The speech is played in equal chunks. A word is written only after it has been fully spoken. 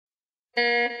Some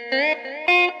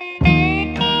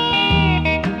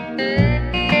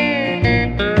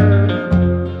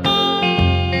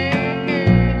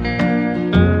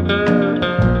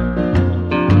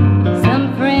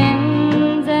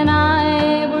friends and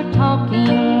I were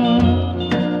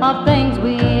talking of things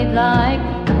we'd like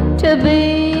to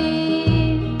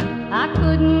be. I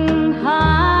couldn't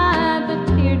hide the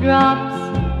teardrops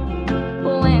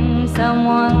when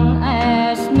someone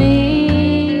asked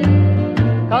me,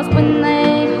 'cause when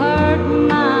they heard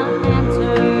my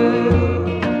answer,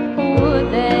 would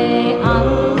they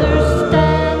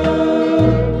understand?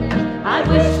 I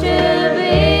wish to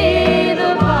be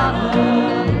the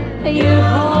bottle you're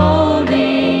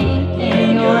holding in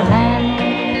your hand.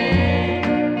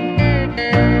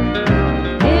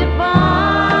 If I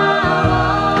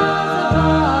was a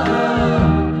bottle,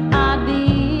 I'd be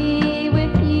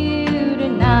with you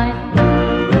tonight.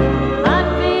 I'd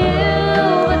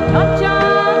feel the touch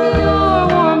of your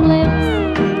warm lips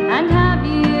and have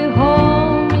you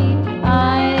hold me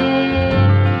tight.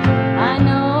 I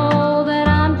know that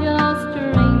I'm just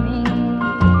dreaming.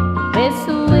 This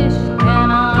wish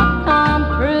cannot come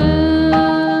true.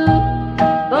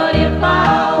 But if I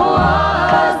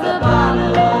was the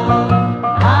bottle,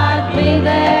 I'd be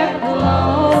there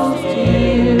close to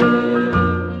you.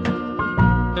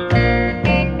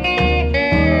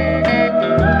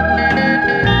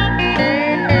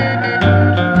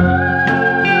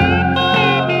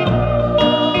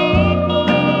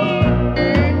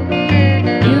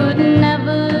 You'd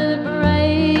never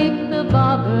break the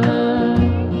bottle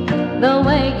the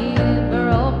way you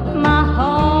broke my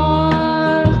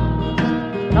heart,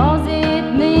 'cause it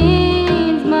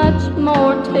means much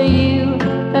more to you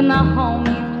than the home